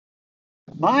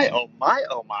My, oh my,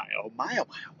 oh my, oh my, oh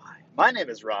my, oh my. My name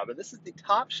is Rob, and this is the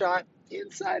Top Shot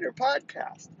Insider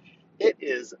Podcast. It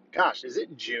is, gosh, is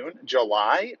it June,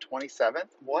 July 27th?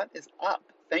 What is up?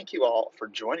 Thank you all for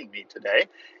joining me today.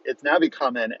 It's now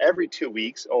becoming every 2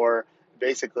 weeks, or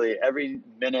basically every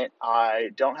minute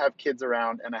I don't have kids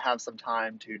around and I have some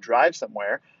time to drive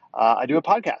somewhere, I do a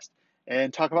podcast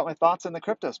and talk about my thoughts in the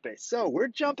crypto space. So we're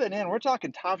jumping in. We're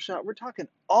talking Top Shot. We're talking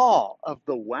all of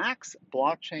the Wax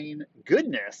blockchain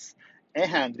goodness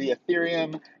and the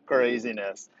Ethereum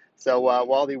craziness. So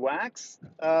while the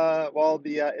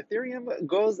Ethereum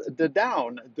goes the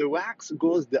down, the Wax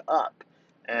goes the up.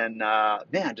 And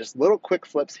man, just little quick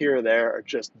flips here or there are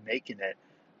just making it,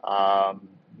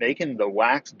 making the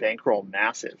Wax bankroll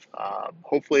massive.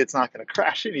 Hopefully, it's not going to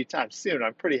crash anytime soon.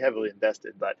 I'm pretty heavily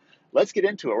invested, but let's get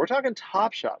into it. We're talking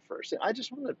Top Shot first. And I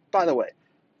just want to, by the way,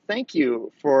 thank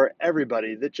you for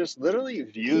everybody that just literally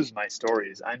views my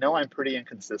stories. I know I'm pretty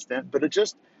inconsistent, but it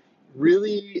just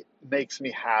really makes me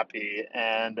happy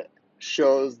and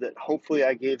shows that hopefully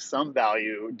I gave some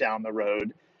value down the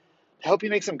road to help you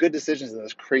make some good decisions in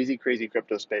this crazy, crazy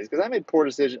crypto space. Because I make poor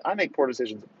decisions. I make poor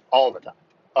decisions all the time,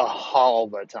 all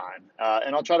the time,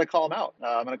 and I'll try to call them out.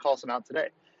 I'm going to call some out today.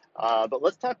 But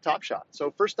let's talk Top Shot.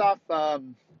 So first off,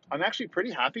 I'm actually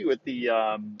pretty happy with the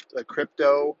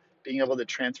crypto being able to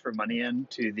transfer money in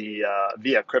to the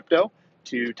via crypto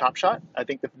to Top Shot. I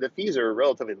think the fees are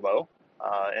relatively low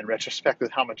in retrospect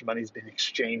with how much money's been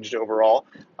exchanged overall.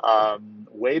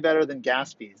 Way better than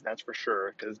gas fees, that's for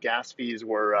sure, because gas fees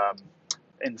were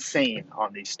insane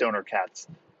on the Stoner Cats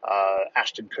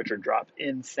Ashton Kutcher drop.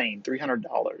 Insane,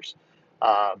 $300.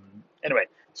 Um, anyway,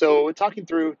 so talking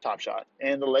through Top Shot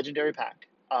and the Legendary Pack.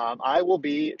 I will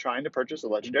be trying to purchase a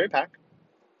Legendary Pack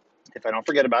if I don't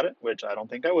forget about it, which I don't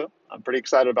think I will. I'm pretty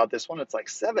excited about this one. It's like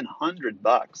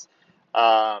 $700.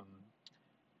 Um,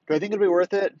 do I think it'll be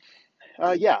worth it?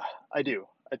 Yeah, I do.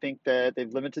 I think that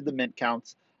they've limited the mint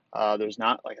counts. There's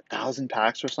not like 1,000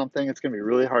 packs or something. It's going to be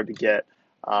really hard to get.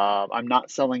 I'm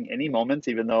not selling any moments,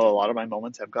 even though a lot of my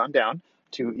moments have gone down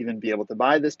to even be able to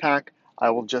buy this pack. I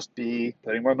will just be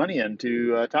putting more money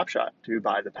into Top Shot to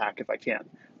buy the pack if I can.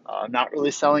 I'm not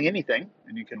really selling anything,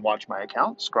 and you can watch my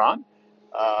account, Scron.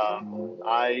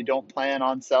 I don't plan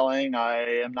on selling.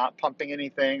 I am not pumping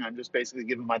anything. I'm just basically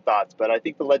giving my thoughts. But I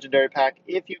think the legendary pack,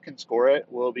 if you can score it,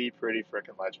 will be pretty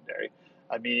freaking legendary.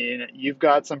 I mean, you've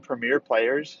got some premier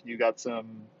players. You got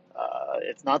some.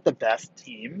 It's not the best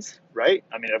teams, right?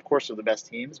 I mean, of course, they're the best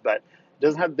teams, but it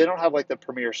doesn't have. They don't have like the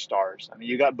premier stars. I mean,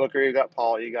 you got Booker, you got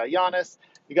Paul, you got Giannis,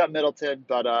 you got Middleton,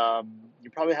 but you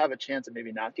probably have a chance of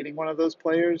maybe not getting one of those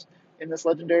players in this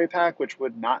legendary pack, which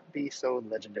would not be so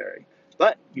legendary.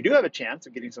 But you do have a chance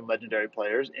of getting some legendary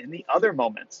players in the other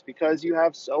moments because you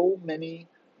have so many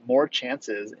more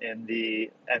chances in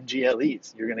the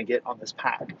MGLEs you're going to get on this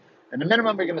pack. And the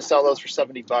minimum you're going to sell those for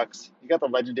 $70. You got the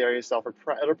legendary itself.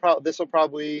 This will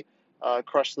probably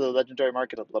crush the legendary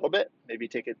market a little bit. Maybe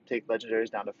take legendaries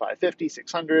down to 550,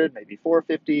 600, maybe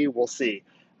 450. We'll see.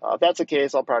 If that's the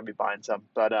case, I'll probably be buying some,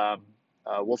 but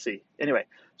we'll see. Anyway,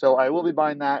 so I will be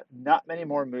buying that. Not many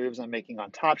more moves I'm making on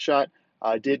Top Shot.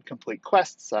 I did complete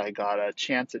quests. I got a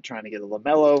chance at trying to get a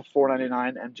LaMelo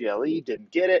 499 MGLE.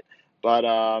 Didn't get it. But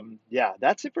yeah,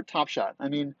 that's it for Top Shot. I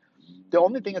mean, the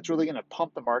only thing that's really going to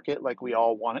pump the market like we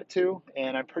all want it to,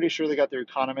 and I'm pretty sure they got their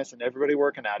economists and everybody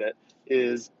working at it,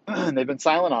 is, and they've been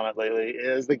silent on it lately,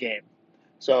 is the game.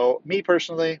 So me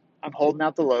personally, I'm holding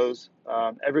out the lows.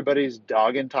 Everybody's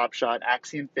dogging Top Shot.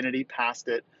 Axie Infinity passed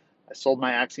it. I sold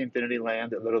my Axie Infinity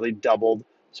land. It literally doubled.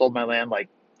 Sold my land like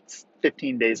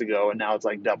 15 days ago, and now it's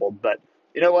like doubled. But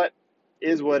you know what?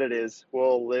 Is what it is.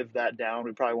 We'll live that down.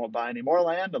 We probably won't buy any more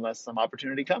land unless some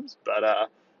opportunity comes, but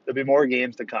there'll be more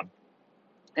games to come.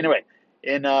 Anyway,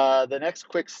 in the next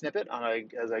quick snippet,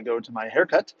 as I go to my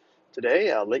haircut today,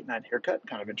 a late night haircut,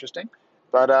 kind of interesting.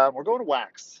 But we're going to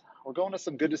Wax. We're going to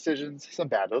some good decisions, some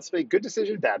bad. Let's say good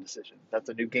decision, bad decision. That's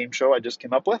a new game show I just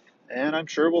came up with, and I'm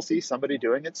sure we'll see somebody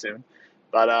doing it soon.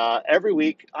 But every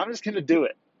week, I'm just going to do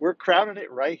it. We're crowning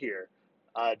it right here.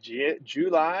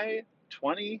 July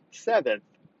 27th,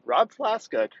 Rob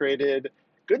Flaska created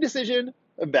Good Decision,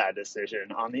 a Bad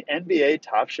Decision on the NBA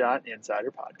Top Shot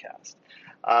Insider Podcast.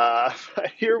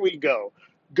 Here we go.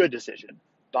 Good decision.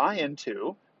 Buy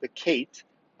into the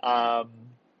um,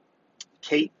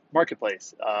 Kate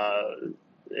Marketplace.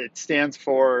 It stands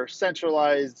for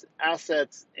Centralized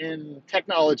Assets in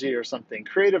Technology or something.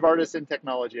 Creative Artists in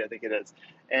Technology, I think it is.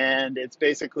 And it's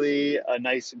basically a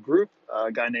nice group.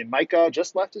 A guy named Micah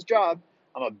just left his job.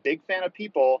 I'm a big fan of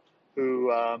people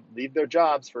who leave their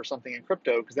jobs for something in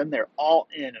crypto because then they're all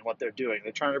in what they're doing.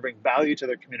 They're trying to bring value to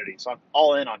their community. So I'm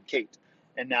all in on Kate.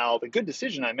 And now the good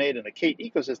decision I made in the Kate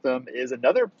ecosystem is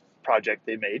another project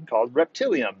they made called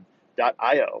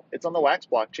Reptilium.io. It's on the Wax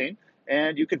blockchain,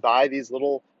 and you could buy these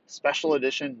little special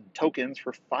edition tokens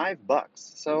for $5.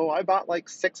 So I bought like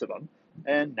 6 of them,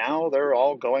 and now they're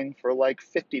all going for like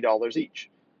 $50 each,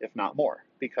 if not more,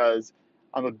 because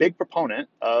I'm a big proponent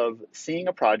of seeing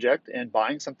a project and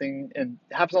buying something, and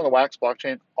it happens on the Wax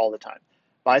blockchain all the time.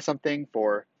 Buy something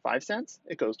for 5 cents,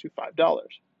 it goes to $5.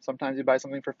 Sometimes you buy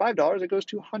something for $5, it goes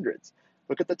to hundreds.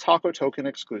 Look at the Taco token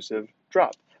exclusive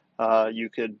drop. You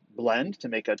could blend to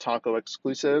make a Taco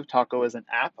exclusive. Taco is an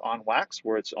app on Wax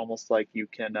where it's almost like you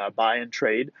can buy and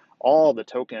trade all the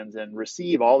tokens and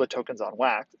receive all the tokens on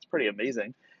Wax. It's pretty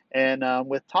amazing. And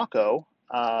with Taco,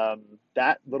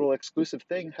 that little exclusive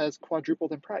thing has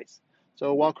quadrupled in price.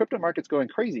 So while crypto market's going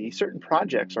crazy, certain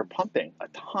projects are pumping a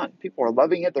ton. People are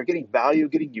loving it. They're getting value,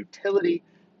 getting utility.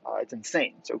 It's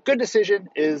insane. So good decision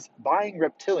is buying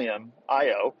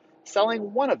Reptilium.io,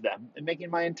 selling one of them, and making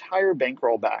my entire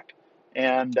bankroll back,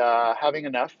 and having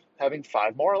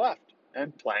 5 more left,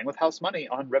 and playing with house money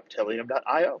on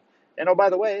Reptilium.io. And oh, by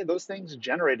the way, those things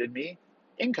generated me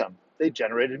income. They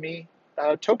generated me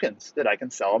tokens that I can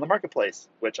sell on the marketplace,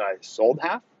 which I sold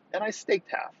half and I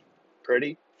staked half.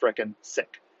 Pretty frickin'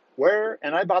 sick.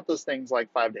 And I bought those things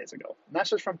like 5 days ago. And that's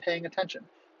just from paying attention.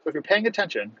 So if you're paying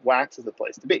attention, Wax is the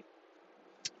place to be.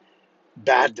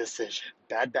 Bad decision.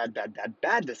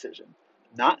 Bad decision.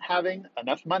 Not having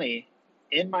enough money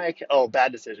in my account. Oh,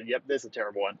 bad decision. Yep, this is a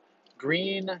terrible one.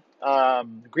 Green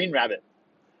Rabbit.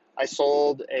 I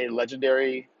sold a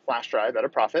legendary flash drive at a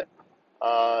profit.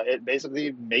 It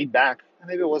basically made back,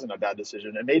 maybe it wasn't a bad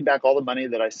decision. It made back all the money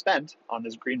that I spent on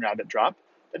this Green Rabbit drop,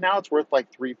 but now it's worth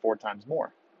like 3-4 times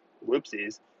more.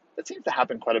 Whoopsies. That seems to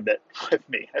happen quite a bit with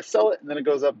me. I sell it and then it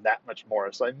goes up that much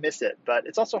more, so I miss it, but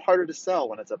it's also harder to sell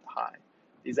when it's up high.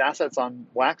 These assets on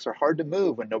Wax are hard to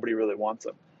move when nobody really wants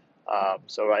them.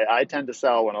 So I tend to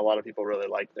sell when a lot of people really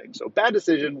like things. So bad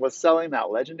decision was selling that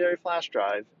legendary flash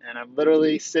drive, and I'm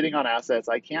literally sitting on assets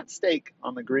I can't stake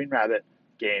on the Green Rabbit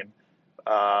game.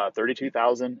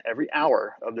 32,000 every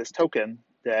hour of this token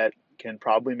that can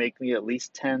probably make me at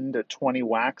least 10 to 20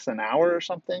 wax an hour or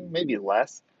something, maybe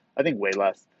less. I think way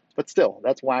less. But still,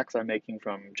 that's wax I'm making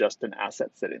from just an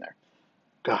asset sitting there.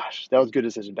 Gosh, that was good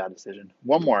decision, bad decision.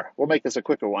 One more. We'll make this a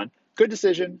quicker one. Good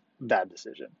decision, bad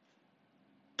decision.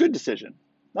 Good decision.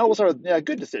 No, we'll start with, yeah,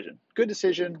 good decision. Good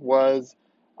decision was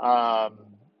um,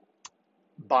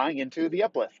 buying into the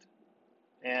uplift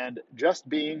and just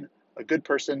being a good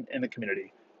person in the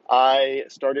community. I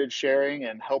started sharing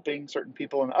and helping certain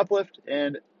people in the uplift,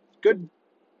 and good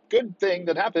thing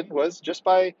that happened was just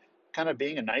by kind of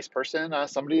being a nice person,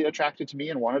 somebody attracted to me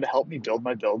and wanted to help me build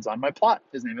my builds on my plot.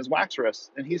 His name is Waxrus,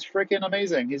 and he's freaking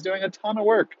amazing. He's doing a ton of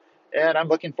work, and I'm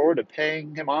looking forward to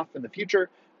paying him off in the future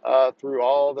through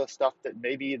all the stuff that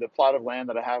maybe the plot of land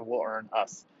that I have will earn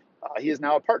us. He is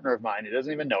now a partner of mine. He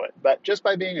doesn't even know it. But just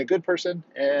by being a good person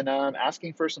and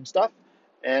asking for some stuff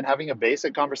and having a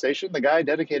basic conversation, the guy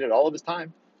dedicated all of his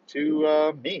time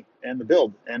to me and the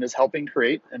build and is helping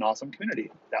create an awesome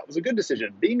community. That was a good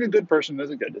decision. Being a good person is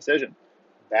a good decision.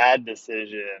 Bad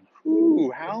decision.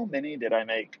 Whew, how many did I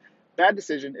make? Bad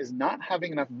decision is not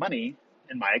having enough money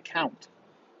in my account.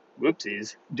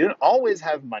 Whoopsies. Do always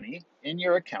have money in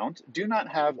your account. Do not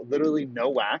have literally no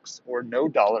wax or no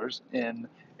dollars in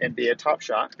via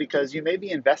TOPShot, because you may be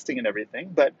investing in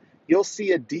everything, but you'll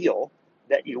see a deal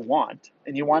that you want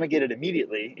and you want to get it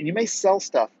immediately, and you may sell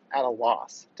stuff at a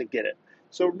loss to get it.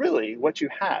 So really what you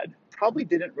had probably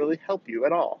didn't really help you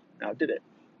at all. Now, did it?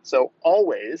 So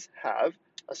always have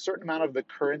a certain amount of the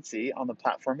currency on the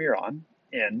platform you're on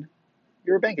in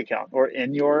your bank account or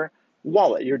in your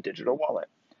wallet, your digital wallet.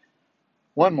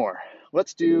 One more.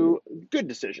 Let's do good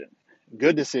decision.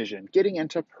 Good decision. Getting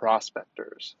into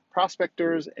prospectors.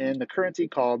 Prospectors in the currency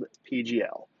called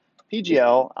PGL.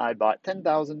 PGL, I bought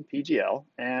 10,000 PGL,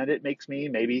 and it makes me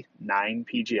maybe 9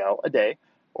 PGL a day,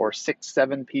 or 6,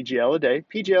 7 PGL a day.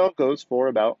 PGL goes for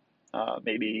about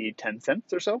maybe 10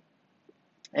 cents or so.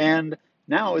 And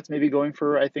now it's maybe going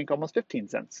for, I think, almost 15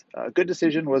 cents. A good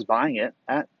decision was buying it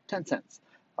at 10 cents.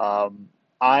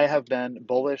 I have been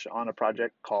bullish on a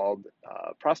project called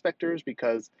Prospectors,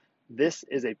 because this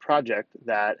is a project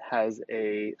that has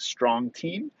a strong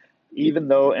team,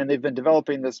 and they've been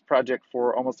developing this project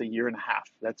for almost a year and a half.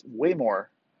 That's way more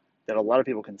than a lot of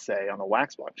people can say on the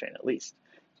Wax blockchain, at least.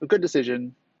 So good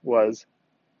decision was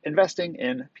investing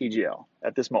in PGL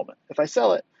at this moment. If I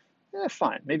sell it,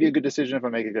 fine. Maybe a good decision if I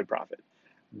make a good profit.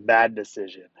 Bad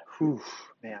decision. Whew,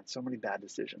 man, so many bad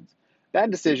decisions. Bad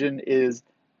decision is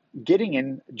getting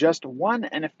in just one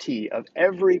NFT of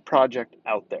every project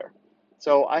out there.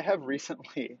 So I have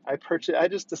recently, I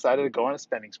just decided to go on a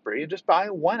spending spree and just buy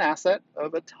one asset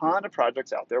of a ton of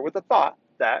projects out there with the thought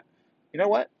that, you know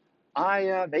what?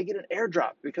 I may get an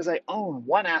airdrop because I own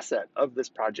one asset of this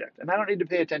project and I don't need to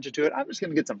pay attention to it. I'm just going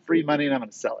to get some free money and I'm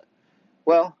going to sell it.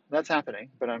 Well, that's happening,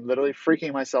 but I'm literally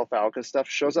freaking myself out because stuff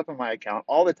shows up in my account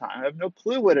all the time. I have no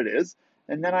clue what it is,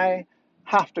 and then I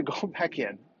have to go back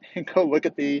in and go look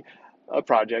at the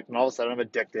project, and all of a sudden I'm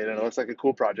addicted, and it looks like a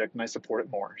cool project, and I support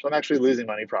it more. So I'm actually losing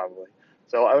money probably.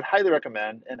 So I would highly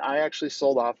recommend, and I actually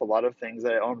sold off a lot of things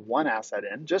that I own one asset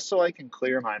in just so I can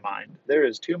clear my mind. There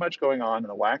is too much going on in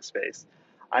the wax space.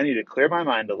 I need to clear my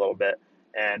mind a little bit,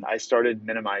 and I started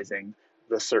minimizing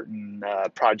the certain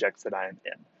projects that I'm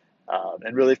in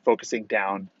and really focusing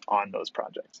down on those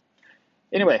projects.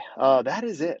 Anyway, that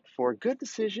is it for good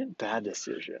decision, bad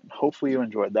decision. Hopefully you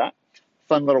enjoyed that.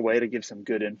 Fun little way to give some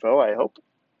good info, I hope.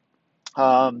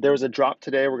 There was a drop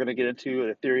today. We're going to get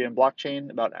into Ethereum blockchain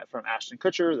about from Ashton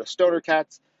Kutcher, the Stoner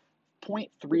Cats,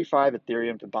 0.35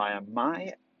 Ethereum to buy them.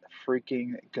 My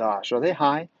freaking gosh, are they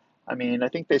high? I mean, I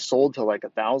think they sold to like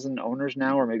 1,000 owners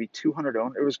now, or maybe 200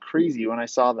 owners. It was crazy when I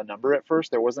saw the number at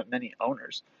first. There wasn't many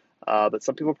owners, but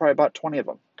some people probably bought 20 of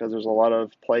them because there's a lot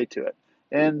of play to it.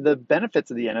 And the benefits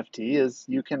of the NFT is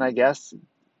you can, I guess,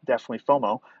 definitely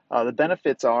FOMO. The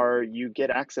benefits are you get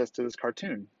access to this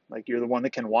cartoon. Like you're the one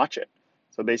that can watch it.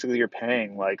 So basically, you're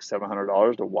paying like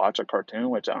 $700 to watch a cartoon,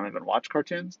 which I don't even watch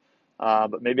cartoons.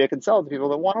 But maybe I can sell it to people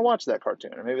that want to watch that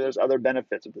cartoon, or maybe there's other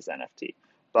benefits with this NFT.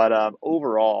 But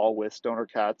overall, with Stoner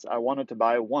Cats, I wanted to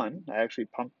buy one. I actually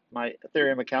pumped my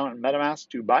Ethereum account in MetaMask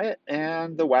to buy it,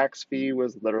 and the wax fee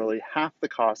was literally half the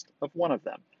cost of one of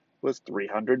them. It was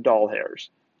 300 doll hairs.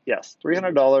 Yes,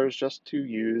 $300 just to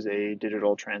use a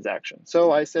digital transaction.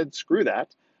 So I said, screw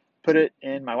that, put it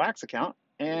in my wax account,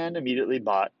 and immediately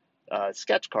bought a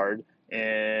sketch card.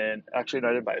 And actually, no,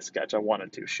 I didn't buy a sketch. I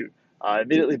wanted to shoot. I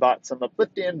immediately bought some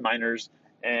Upliftian miners,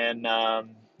 and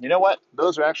you know what?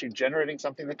 Those are actually generating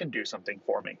something that can do something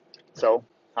for me. So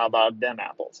how about them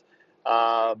apples?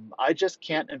 I just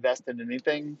can't invest in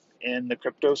anything in the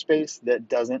crypto space that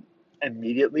doesn't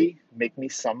immediately make me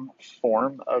some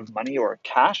form of money or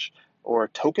cash or a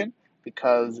token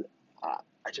because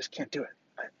I just can't do it.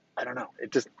 I don't know.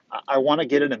 It just I want to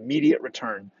get an immediate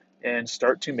return and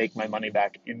start to make my money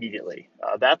back immediately.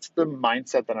 That's the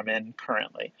mindset that I'm in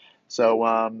currently.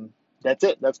 So that's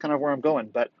it. That's kind of where I'm going.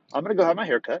 But I'm going to go have my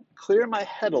haircut, clear my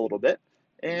head a little bit,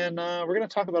 and we're going to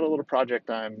talk about a little project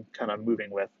I'm kind of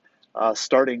moving with,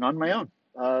 starting on my own.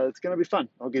 It's going to be fun.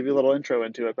 I'll give you a little intro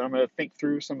into it, but I'm going to think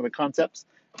through some of the concepts.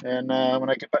 And when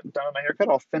I get done with my haircut,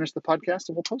 I'll finish the podcast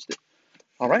and we'll post it.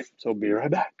 All right. So be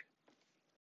right back.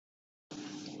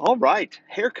 All right,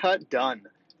 haircut done.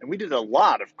 And we did a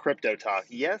lot of crypto talk.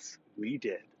 Yes, we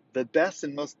did. The best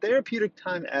and most therapeutic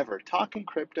time ever talking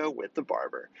crypto with the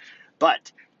barber.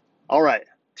 But, all right,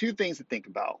 two things to think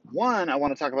about. One, I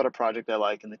want to talk about a project I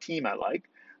like and the team I like.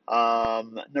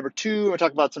 Number two, I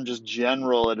talk about some just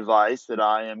general advice that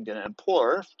I am going to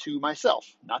implore to myself,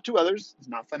 not to others. It's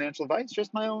not financial advice,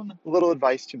 just my own little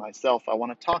advice to myself. I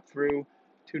want to talk through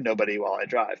to nobody while I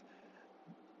drive.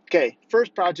 Okay,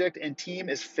 first project and team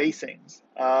is Facings.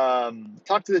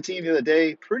 Talked to the team the other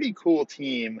day. Pretty cool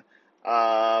team,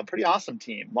 pretty awesome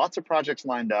team. Lots of projects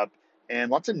lined up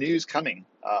and lots of news coming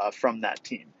from that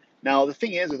team. Now the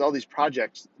thing is, with all these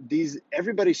projects,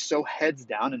 everybody's so heads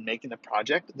down in making the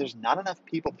project. There's not enough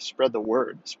people to spread the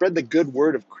word, spread the good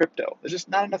word of crypto. There's just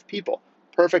not enough people.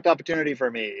 Perfect opportunity for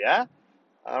me. Yeah,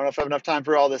 I don't know if I have enough time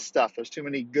for all this stuff. There's too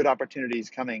many good opportunities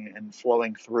coming and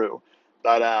flowing through,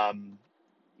 but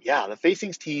yeah, the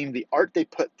Facings team, the art they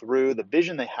put through, the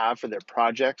vision they have for their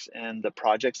projects and the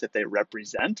projects that they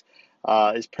represent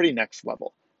is pretty next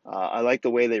level. I like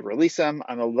the way they release them.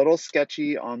 I'm a little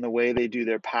sketchy on the way they do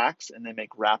their packs and they make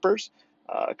wrappers.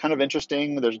 Kind of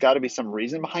interesting. There's got to be some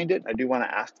reason behind it. I do want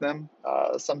to ask them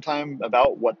sometime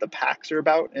about what the packs are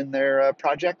about in their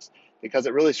projects because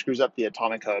it really screws up the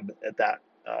Atomic Hub at that.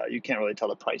 You can't really tell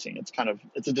the pricing.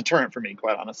 It's a deterrent for me,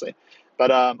 quite honestly. But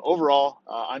overall,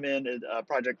 I'm in a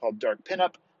project called Dark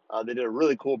Pinup. They did a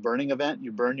really cool burning event.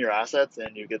 You burn your assets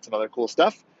and you get some other cool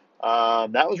stuff.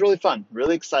 That was really fun,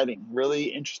 really exciting, really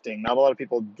interesting. Not a lot of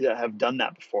people have done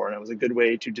that before, and it was a good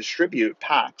way to distribute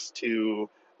packs to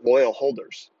loyal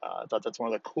holders. I thought that's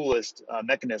one of the coolest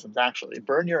mechanisms, actually.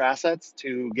 Burn your assets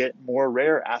to get more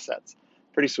rare assets.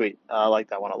 Pretty sweet. I like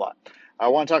that one a lot. I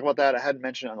want to talk about that. I hadn't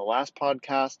mentioned it on the last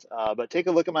podcast, but take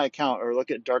a look at my account or look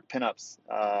at Dark Pinups.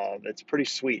 It's pretty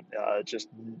sweet. Just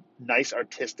nice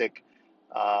artistic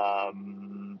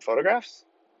photographs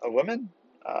of women,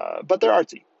 but they're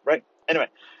artsy, right? Anyway,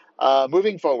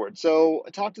 Moving forward, so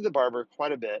I talked to the barber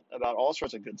quite a bit about all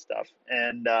sorts of good stuff,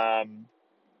 and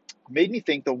made me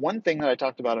think the one thing that I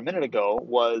talked about a minute ago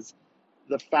was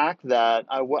the fact that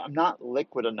I'm not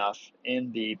liquid enough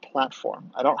in the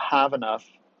platform. I don't have enough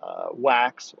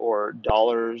wax or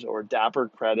dollars or Dapper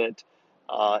credit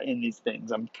in these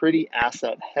things. I'm pretty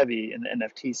asset heavy in the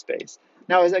NFT space.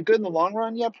 Now, is that good in the long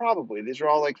run? Yeah, probably. These are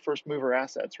all like first mover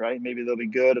assets, right? Maybe they'll be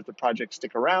good if the projects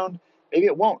stick around. Maybe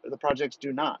it won't if the projects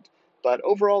do not. But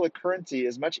overall, the currency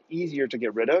is much easier to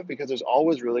get rid of because there's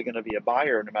always really going to be a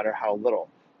buyer no matter how little.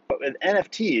 But with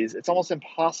NFTs, it's almost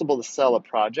impossible to sell a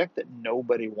project that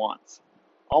nobody wants.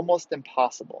 Almost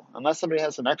impossible. Unless somebody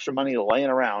has some extra money laying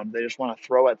around, they just want to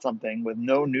throw at something with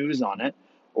no news on it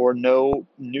or no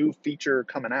new feature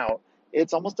coming out.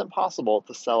 It's almost impossible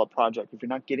to sell a project if you're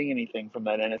not getting anything from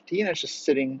that NFT and it's just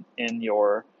sitting in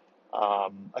your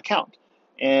account.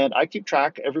 And I keep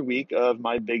track every week of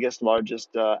my biggest,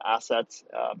 largest assets.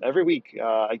 Every week,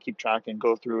 I keep track and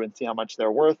go through and see how much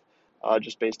they're worth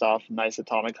just based off nice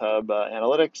Atomic Hub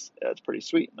analytics. It's pretty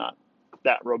sweet, not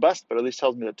that robust, but at least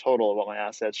tells me the total of what my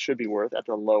assets should be worth at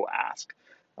the low ask.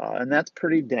 And that's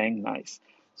pretty dang nice.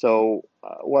 So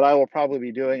what I will probably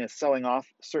be doing is selling off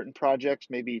certain projects,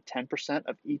 maybe 10%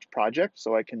 of each project,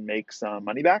 so I can make some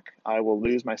money back. I will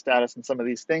lose my status in some of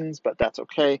these things, but that's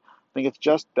okay. I think it's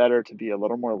just better to be a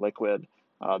little more liquid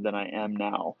than I am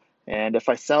now. And if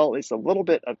I sell at least a little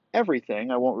bit of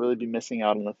everything, I won't really be missing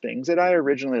out on the things that I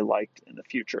originally liked in the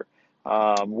future.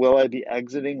 Will I be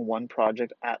exiting one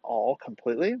project at all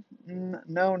completely?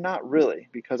 No, not really,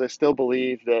 because I still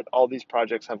believe that all these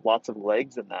projects have lots of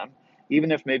legs in them.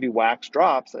 Even if maybe Wax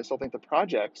drops, I still think the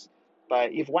projects,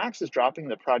 but if Wax is dropping,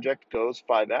 the project goes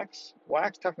 5x,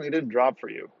 Wax technically didn't drop for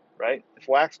you, right? If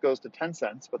Wax goes to 10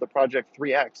 cents, but the project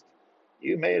 3x,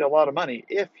 you made a lot of money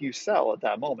if you sell at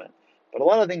that moment. But a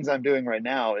lot of things I'm doing right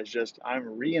now is just I'm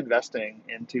reinvesting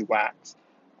into Wax.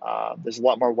 There's a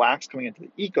lot more Wax coming into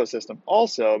the ecosystem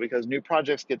also because new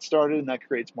projects get started and that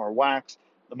creates more Wax.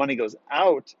 The money goes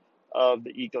out of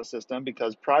the ecosystem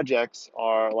because projects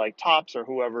are like Tops or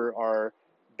whoever are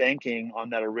banking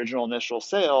on that original initial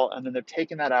sale, and then they're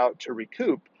taking that out to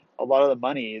recoup a lot of the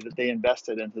money that they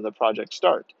invested into the project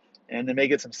start. And they may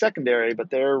get some secondary, but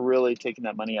they're really taking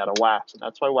that money out of Wax. And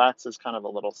that's why Wax is kind of a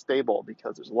little stable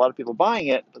because there's a lot of people buying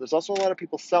it, but there's also a lot of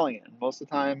people selling it. And most of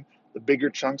the time, the bigger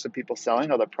chunks of people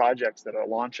selling are the projects that are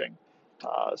launching.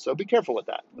 So be careful with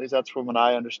that. At least that's from what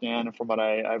I understand and from what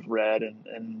I've read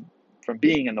and from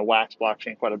being in the Wax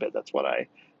blockchain quite a bit. That's what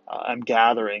I'm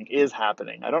gathering is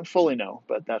happening. I don't fully know,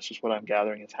 but that's just what I'm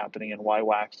gathering is happening and why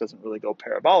Wax doesn't really go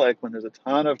parabolic when there's a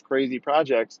ton of crazy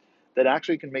projects that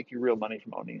actually can make you real money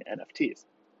from owning NFTs.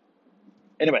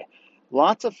 Anyway,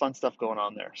 lots of fun stuff going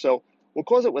on there. So we'll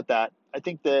close it with that. I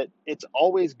think that it's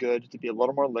always good to be a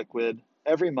little more liquid.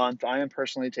 Every month, I am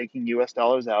personally taking US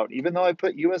dollars out, even though I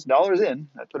put US dollars in.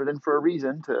 I put it in for a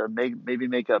reason to maybe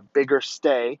make a bigger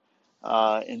stay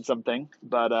in something.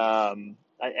 But I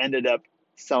ended up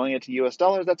selling it to US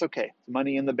dollars. That's okay. It's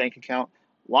money in the bank account.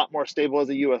 A lot more stable as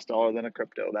a US dollar than a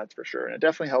crypto, that's for sure. And it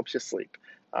definitely helps you sleep.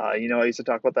 I used to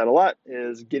talk about that a lot,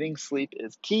 is getting sleep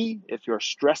is key. If you're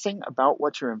stressing about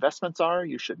what your investments are,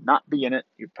 you should not be in it.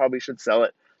 You probably should sell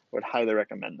it. I would highly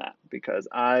recommend that because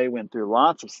I went through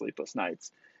lots of sleepless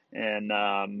nights and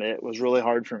it was really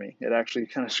hard for me. It actually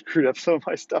kind of screwed up some of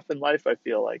my stuff in life, I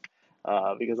feel like,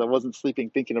 because I wasn't sleeping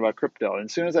thinking about crypto. And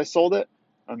as soon as I sold it,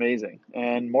 amazing.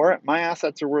 And my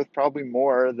assets are worth probably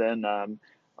more than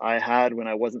I had when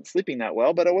I wasn't sleeping that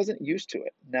well, but I wasn't used to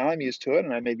it. Now I'm used to it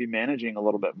and I may be managing a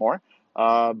little bit more,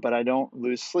 but I don't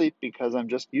lose sleep because I'm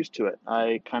just used to it.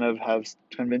 I kind of have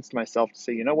convinced myself to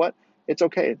say, you know what? It's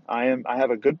okay. I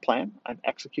have a good plan. I'm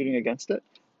executing against it,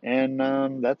 and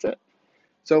that's it.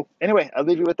 So anyway, I'll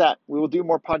leave you with that. We will do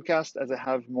more podcasts as I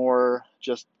have more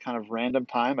just kind of random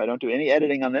time. I don't do any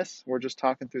editing on this. We're just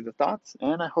talking through the thoughts,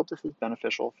 and I hope this is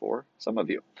beneficial for some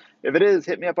of you. If it is,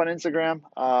 hit me up on Instagram.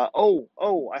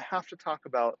 I have to talk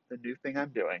about the new thing I'm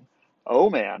doing.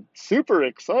 Oh man, super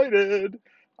excited.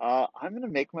 I'm going to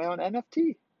make my own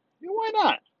NFT. Why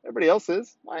not? Everybody else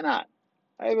is. Why not?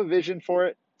 I have a vision for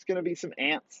it. It's going to be some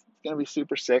ants. It's going to be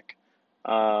super sick.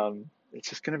 It's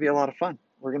just going to be a lot of fun.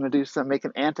 We're going to make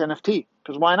an ant NFT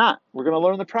because why not? We're going to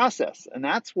learn the process. And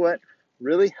that's what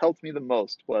really helped me the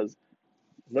most was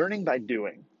learning by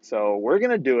doing. So we're going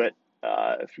to do it.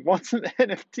 If you want some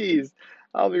NFTs,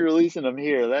 I'll be releasing them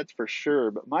here. That's for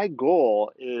sure. But my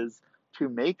goal is to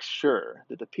make sure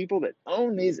that the people that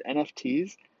own these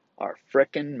NFTs are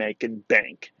frickin' making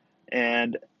bank.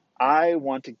 And I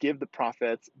want to give the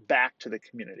profits back to the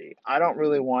community. I don't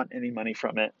really want any money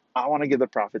from it. I want to give the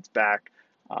profits back.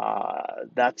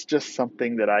 That's just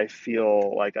something that I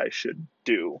feel like I should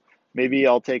do. Maybe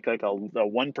I'll take like a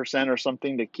 1% or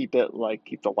something to keep it like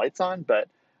keep the lights on, but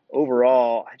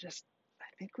overall, I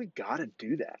think we gotta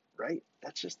do that, right?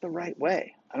 That's just the right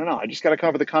way. I don't know. I just gotta come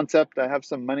up with a concept. I have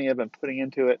some money I've been putting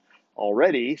into it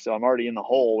already, so I'm already in the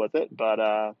hole with it,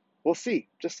 but we'll see.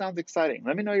 Just sounds exciting.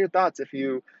 Let me know your thoughts if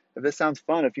this sounds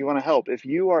fun, if you want to help. If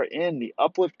you are in the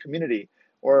Uplift community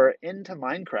or into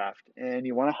Minecraft and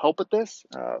you want to help with this,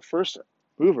 first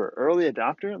mover, early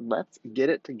adopter, let's get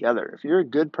it together. If you're a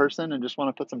good person and just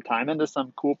want to put some time into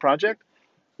some cool project,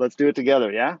 let's do it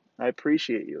together. Yeah, I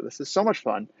appreciate you. This is so much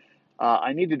fun.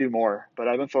 I need to do more, but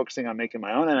I've been focusing on making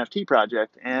my own NFT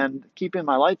project and keeping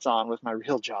my lights on with my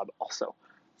real job also.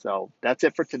 So that's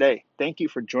it for today. Thank you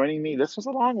for joining me. This was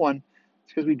a long one.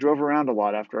 It's because we drove around a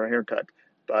lot after our haircut.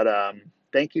 But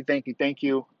thank you, thank you, thank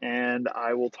you. And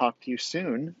I will talk to you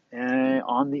soon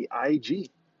on the IG.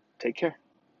 Take care.